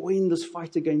to join this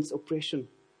fight against oppression?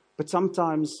 But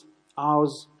sometimes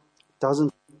ours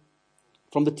doesn't.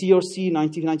 From the TRC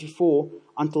 1994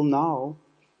 until now,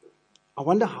 I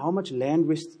wonder how much land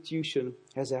restitution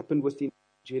has happened within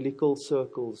evangelical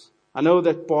circles. I know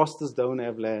that pastors don't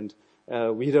have land.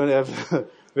 We don't have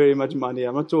very much money.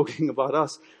 I'm not talking about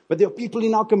us. But there are people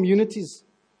in our communities.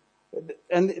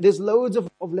 And there's loads of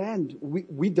land.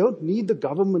 We don't need the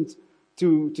government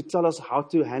to tell us how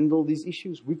to handle these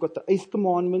issues. We've got the 8th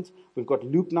commandment. We've got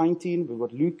Luke 19. We've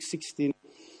got Luke 16.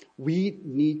 We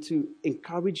need to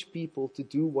encourage people to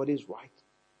do what is right.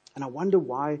 And I wonder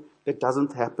why that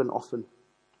doesn't happen often.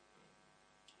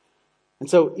 And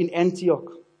so in Antioch,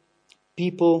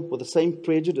 people with the same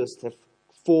prejudice have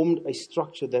formed a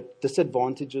structure that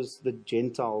disadvantages the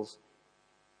Gentiles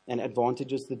and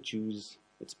advantages the Jews.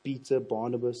 It's Peter,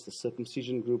 Barnabas, the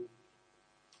circumcision group,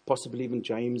 possibly even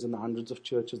James and the hundreds of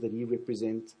churches that he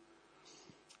represents.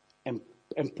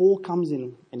 And Paul comes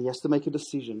in and he has to make a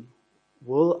decision.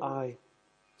 Will I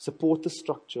support the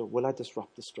structure? Will I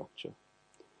disrupt the structure?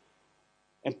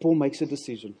 And Paul makes a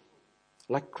decision,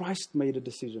 like Christ made a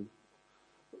decision.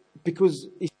 Because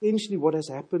essentially what has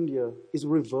happened here is a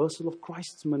reversal of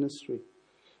Christ's ministry.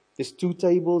 There's 2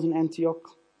 tables in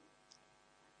Antioch.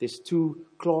 There's 2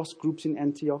 class groups in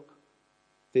Antioch.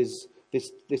 There's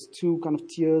 2 kind of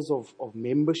tiers of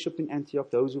membership in Antioch.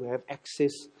 Those who have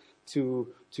access to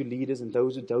leaders and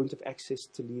those who don't have access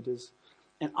to leaders.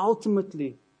 And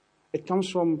ultimately, it comes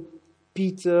from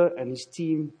Peter and his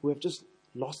team who have just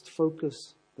lost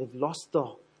focus. They've lost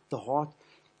the heart.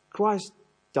 Christ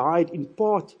died in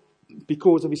part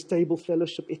because of his table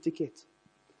fellowship etiquette.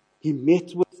 He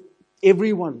met with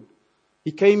everyone.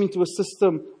 He came into a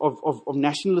system of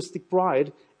nationalistic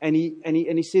pride, and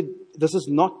he said, "This is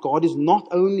not God is not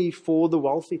only for the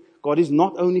wealthy. God is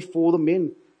not only for the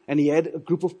men." And he had a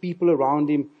group of people around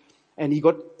him, and he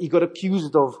got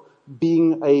accused of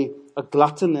being a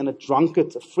glutton and a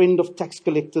drunkard, a friend of tax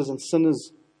collectors and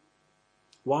sinners.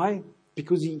 Why?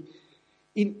 Because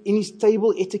in his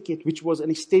table etiquette, which was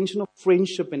an extension of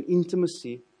friendship and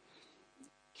intimacy,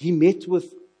 he met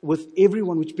with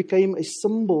everyone, which became a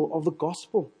symbol of the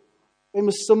gospel. It became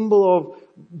a symbol of,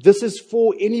 this is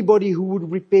for anybody who would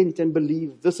repent and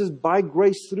believe. This is by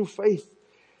grace through faith.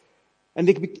 And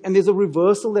there's a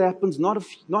reversal that happens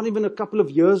not even a couple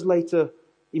of years later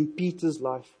in Peter's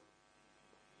life.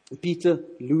 Peter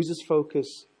loses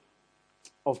focus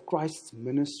of Christ's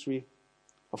ministry,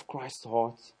 of Christ's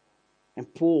heart.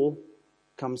 And Paul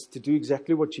comes to do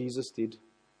exactly what Jesus did,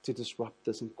 to disrupt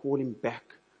this and call him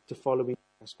back to following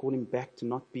Christ, call him back to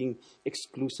not being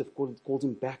exclusive, called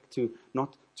him back to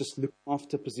not just look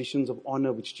after positions of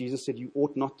honor, which Jesus said you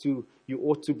ought not to. You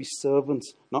ought to be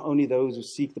servants, not only those who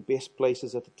seek the best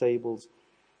places at the tables.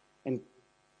 And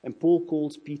Paul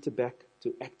calls Peter back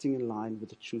to acting in line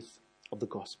with the truth of the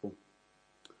gospel.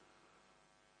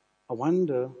 I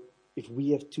wonder if we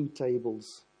have 2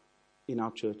 tables in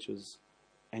our churches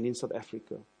and in South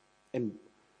Africa. And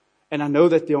I know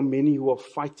that there are many who are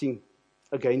fighting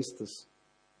against this.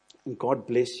 And God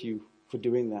bless you for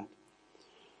doing that.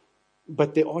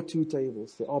 But there are 2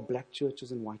 tables. There are black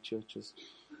churches and white churches.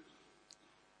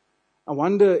 I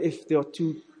wonder if there are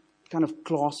 2 kind of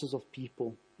classes of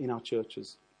people in our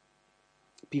churches.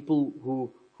 People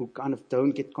who kind of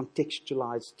don't get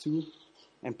contextualized too,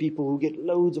 and people who get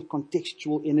loads of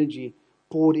contextual energy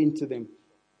poured into them.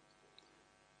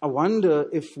 I wonder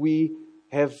if we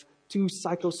have 2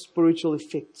 psycho-spiritual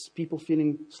effects, people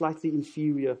feeling slightly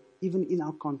inferior, even in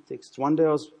our context. One day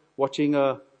I was watching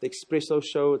the Expresso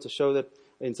show. It's a show that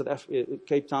in South Africa,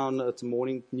 Cape Town, it's a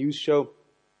morning news show.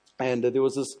 And there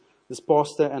was this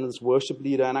pastor and this worship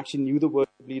leader, and I actually knew the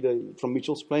worship leader from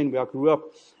Mitchell's Plain, where I grew up.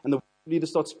 And the worship leader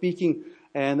starts speaking,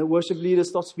 and the worship leader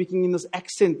starts speaking in this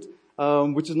accent,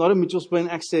 which is not a Mitchell's Plain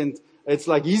accent. It's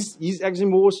like he's actually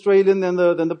more Australian than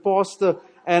the pastor.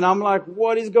 And I'm like,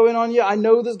 what is going on here? I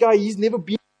know this guy. He's never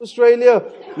been to Australia.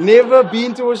 Never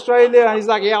been to Australia. And he's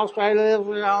like, yeah, Australia.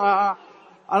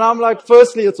 And I'm like,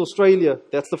 firstly, it's Australia.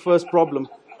 That's the first problem.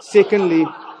 Secondly,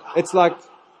 it's like,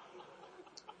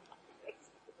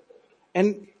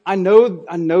 and I know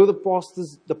the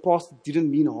pastor didn't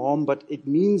mean harm, but it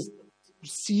means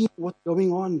see what's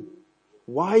going on.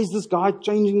 Why is this guy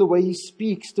changing the way he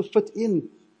speaks to fit in?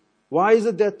 Why is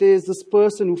it that there's this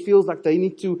person who feels like they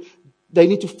need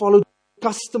to follow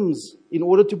customs in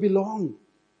order to belong?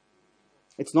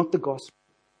 It's not the gospel.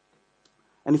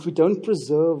 And if we don't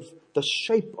preserve the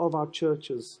shape of our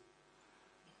churches,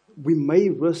 we may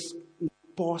risk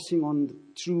passing on the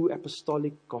true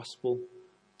apostolic gospel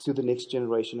to the next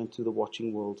generation and to the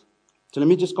watching world. So let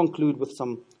me just conclude with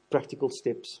some practical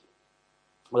steps.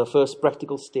 Well, the first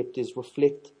practical step is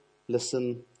reflect,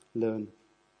 listen, learn.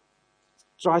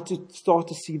 Try to start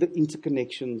to see the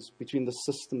interconnections between the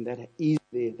system that is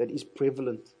there, that is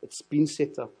prevalent, it's been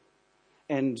set up,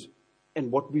 and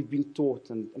what we've been taught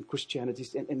and Christianity,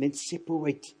 and then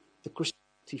separate the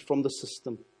Christianity from the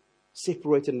system.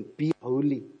 Separate and be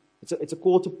holy. It's a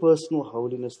call to personal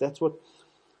holiness. That's what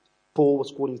Paul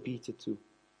was calling Peter to.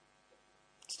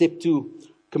 Step 2,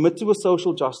 commit to a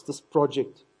social justice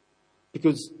project,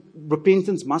 because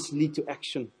repentance must lead to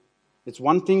action. It's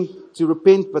one thing to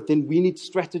repent, but then we need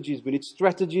strategies. We need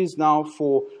strategies now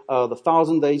for the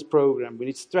 1,000 Days program. We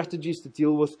need strategies to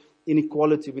deal with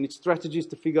inequality. We need strategies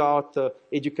to figure out the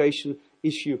education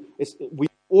issue. We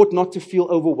ought not to feel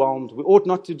overwhelmed. We ought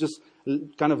not to just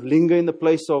kind of linger in the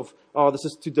place of, oh, this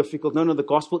is too difficult. No, the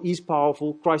gospel is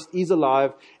powerful. Christ is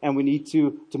alive, and we need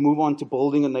to move on to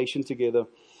building a nation together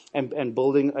and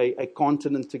building a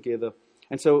continent together.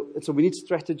 And so we need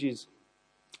strategies.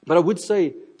 But I would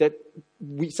say that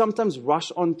we sometimes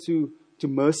rush onto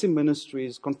mercy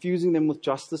ministries, confusing them with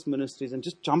justice ministries, and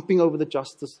just jumping over the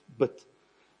justice bit.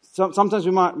 Sometimes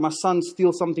when my son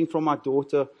steals something from my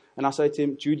daughter, and I say to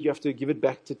him, Jude, you have to give it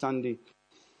back to Tandy.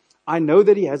 I know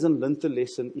that he hasn't learned the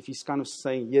lesson if he's kind of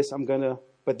saying, yes, I'm going to,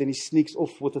 but then he sneaks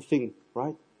off with a thing,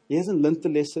 right? He hasn't learned the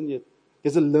lesson yet.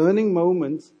 There's a learning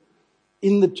moment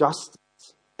in the justice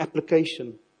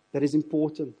application that is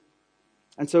important.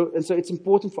 And so it's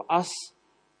important for us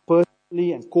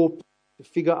personally and corporately to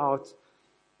figure out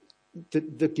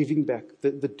the giving back,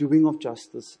 the doing of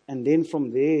justice, and then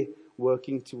from there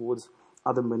working towards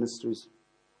other ministries.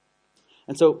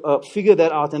 And so figure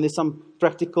that out, and there's some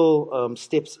practical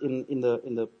steps in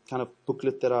the kind of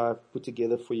booklet that I put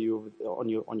together for you on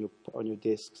your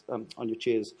desks, on your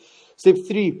chairs. Step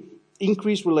 3: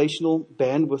 increase relational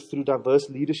bandwidth through diverse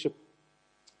leadership.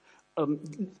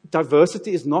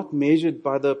 Diversity is not measured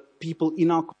by the people in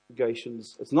our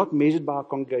congregations. It's not measured by our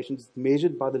congregations. It's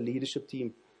measured by the leadership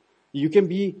team. You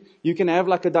can have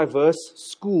like a diverse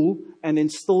school and then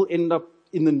still end up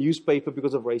in the newspaper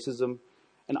because of racism.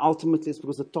 And ultimately, it's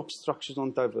because the top structures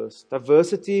aren't diverse.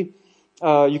 Diversity,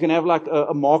 you can have like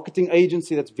a marketing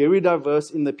agency that's very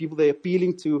diverse in the people they're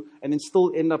appealing to, and then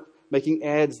still end up making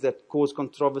ads that cause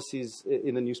controversies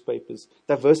in the newspapers.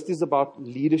 Diversity is about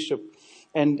leadership.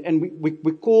 And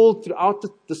we call throughout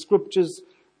the scriptures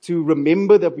to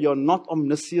remember that we are not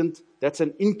omniscient. That's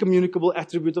an incommunicable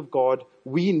attribute of God.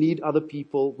 We need other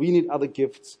people. We need other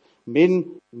gifts.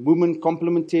 Men, women,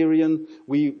 complementarian.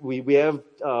 We have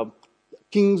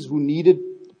kings who needed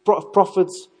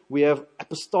prophets. We have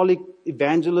apostolic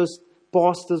evangelists,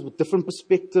 pastors with different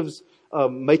perspectives,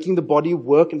 making the body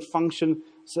work and function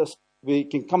so we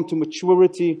can come to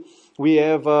maturity. We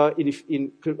have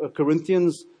in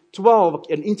Corinthians 12,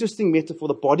 an interesting metaphor,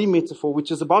 the body metaphor, which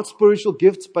is about spiritual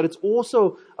gifts, but it's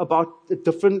also about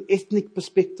different ethnic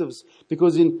perspectives.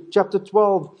 Because in chapter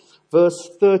 12, verse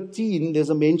 13, there's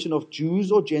a mention of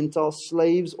Jews or Gentiles,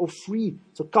 slaves or free.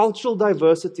 So cultural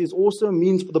diversity is also a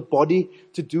means for the body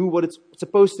to do what it's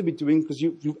supposed to be doing, because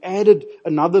you've added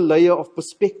another layer of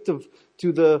perspective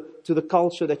to the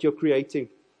culture that you're creating.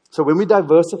 So when we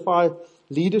diversify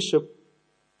leadership,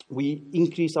 we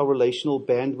increase our relational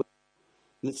bandwidth.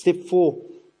 And step 4,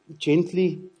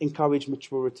 gently encourage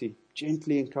maturity.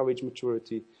 Gently encourage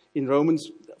maturity. In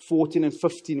Romans 14 and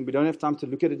 15, we don't have time to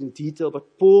look at it in detail,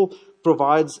 but Paul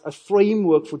provides a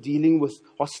framework for dealing with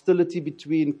hostility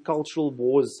between cultural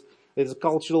wars. There's a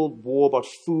cultural war about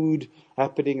food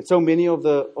happening. And so many of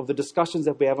the discussions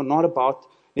that we have are not about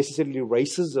necessarily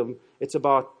racism. It's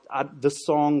about this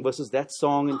song versus that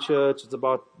song in church. It's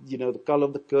about, the color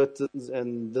of the curtains,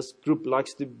 and this group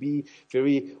likes to be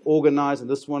very organized, and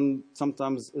this one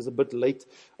sometimes is a bit late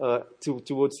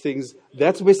towards things.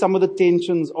 That's where some of the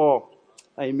tensions are.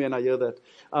 Amen, I hear that.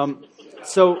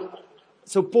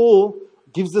 So Paul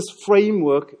gives this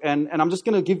framework, and I'm just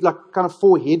going to give like kind of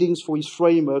 4 headings for his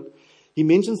framework. He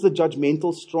mentions the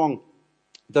judgmental strong,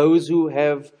 those who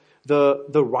have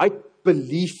the right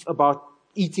belief about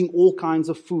eating all kinds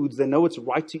of foods. They know it's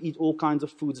right to eat all kinds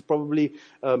of foods. It's probably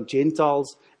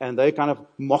Gentiles, and they're kind of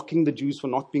mocking the Jews for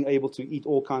not being able to eat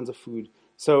all kinds of food.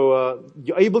 So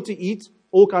you're able to eat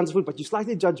all kinds of food, but you're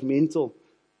slightly judgmental.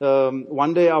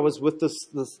 One day I was with this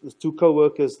 2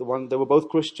 co-workers. They were both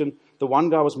Christian. The one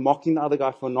guy was mocking the other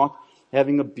guy for not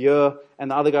having a beer,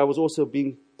 and the other guy was also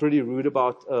being pretty rude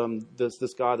about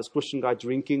this Christian guy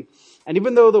drinking. And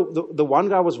even though the one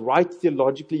guy was right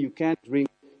theologically, you can't drink,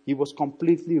 he was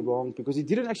completely wrong, because he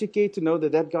didn't actually care to know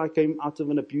that guy came out of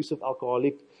an abusive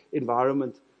alcoholic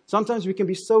environment. Sometimes we can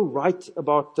be so right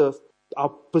about our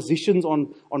positions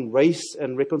on race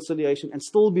and reconciliation and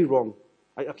still be wrong.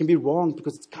 I can be wrong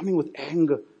because it's coming with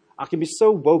anger. I can be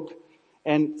so woke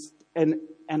and I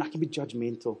can be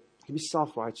judgmental. I can be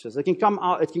self-righteous. I can come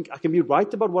out. I can be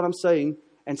right about what I'm saying,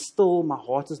 and still my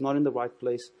heart is not in the right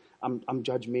place. I'm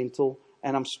judgmental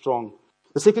and I'm strong.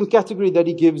 The second category that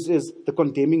he gives is the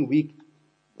condemning weak.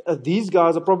 These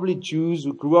guys are probably Jews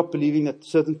who grew up believing that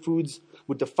certain foods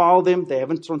would defile them. They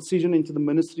haven't transitioned into the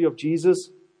ministry of Jesus.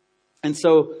 And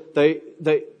so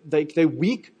they're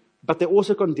weak, but they're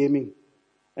also condemning.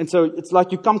 And so it's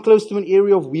like you come close to an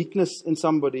area of weakness in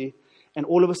somebody, And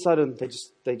all of a sudden,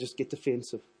 they just get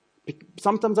defensive.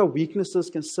 Sometimes our weaknesses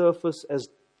can surface as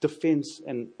defense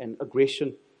and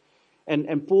aggression.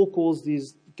 And Paul calls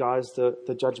these guys the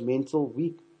judgmental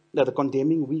weak, the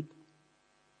condemning weak.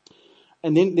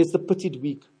 And then there's the pitied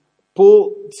weak.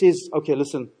 Paul says, okay,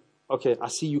 listen, okay, I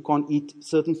see you can't eat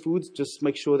certain foods. Just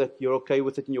make sure that you're okay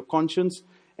with it in your conscience.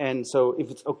 And so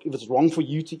if it's wrong for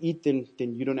you to eat, then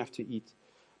you don't have to eat.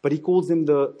 But he calls them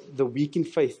the weak in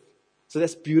faith. So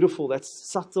that's beautiful.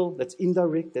 That's subtle. That's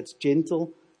indirect. That's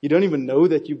gentle. You don't even know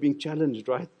that you're being challenged,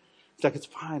 right? It's like, it's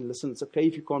fine. Listen, it's okay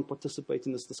if you can't participate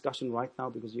in this discussion right now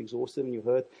because you're exhausted and you're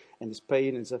hurt and there's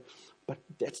pain. And so, but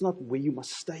that's not where you must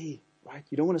stay, right?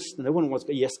 You don't want to. No one wants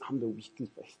to go, yes, I'm the weak in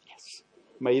faith. Yes,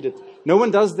 made it. No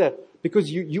one does that because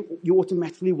you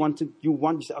automatically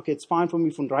you say, okay, it's fine for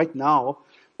me from right now,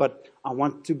 but I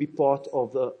want to be part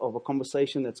of a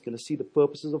conversation that's going to see the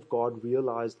purposes of God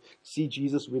realized, see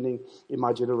Jesus winning in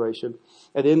my generation.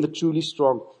 And then the truly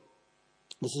strong.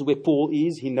 This is where Paul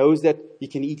is. He knows that he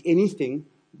can eat anything,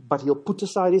 but he'll put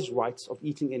aside his rights of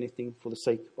eating anything for the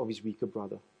sake of his weaker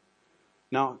brother.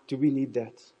 Now, do we need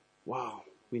that? Wow,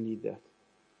 we need that.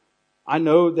 I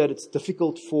know that it's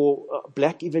difficult for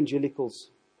black evangelicals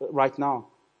right now.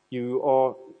 You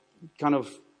are kind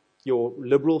of your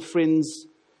liberal friends.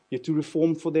 You're too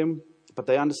reformed for them, but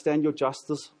they understand your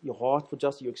justice, your heart for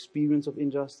justice, your experience of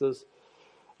injustice.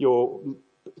 Your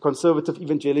conservative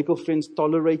evangelical friends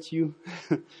tolerate you.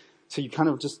 So you kind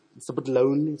of just, it's a bit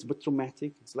lonely, it's a bit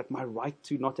traumatic. It's like my right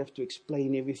to not have to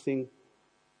explain everything,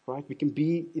 right? We can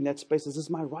be in that space. This is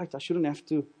my right. I shouldn't have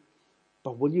to.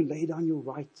 But will you lay down your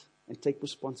right and take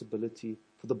responsibility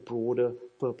for the broader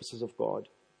purposes of God?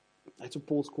 That's what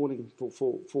Paul's calling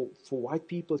for white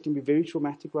people. It can be very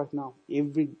traumatic right now.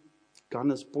 Every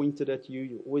gun is pointed at you.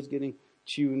 You're always getting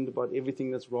tuned about everything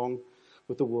that's wrong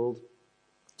with the world.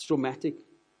 It's traumatic.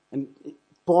 And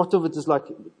part of it is like,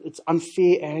 it's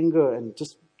unfair anger and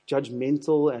just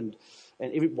judgmental and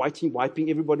wiping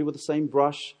everybody with the same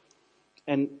brush.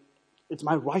 And it's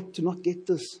my right to not get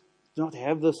this, to not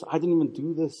have this. I didn't even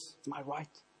do this. It's my right.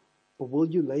 But will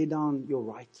you lay down your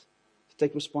right to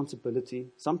take responsibility,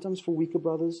 sometimes for weaker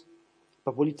brothers,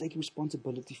 but will you take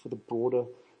responsibility for the broader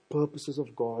purposes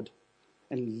of God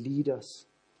and lead us?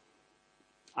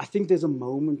 I think there's a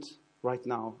moment right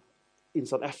now, in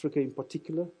South Africa in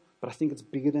particular, but I think it's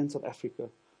bigger than South Africa,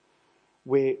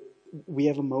 where we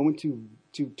have a moment to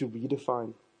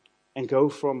redefine and go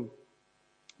from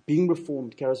being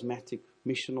reformed, charismatic,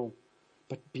 missional,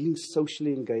 but being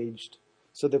socially engaged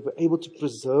so that we're able to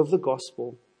preserve the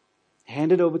gospel,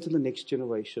 hand it over to the next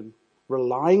generation,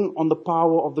 relying on the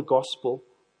power of the gospel.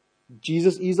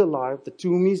 Jesus is alive. The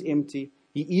tomb is empty.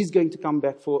 He is going to come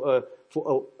back for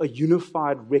a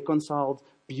unified, reconciled,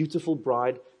 beautiful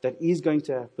bride. That is going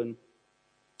to happen.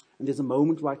 And there's a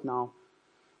moment right now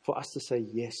for us to say,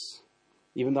 yes,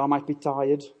 even though I might be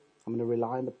tired, I'm going to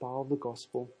rely on the power of the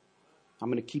gospel. I'm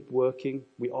going to keep working.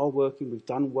 We are working. We've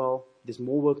done well. There's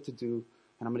more work to do.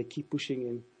 And I'm going to keep pushing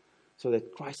in so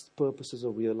that Christ's purposes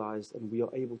are realized and we are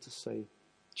able to say,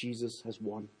 Jesus has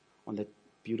won on that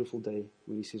beautiful day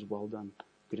when he says, well done,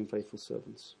 good and faithful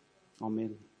servants.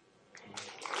 Amen.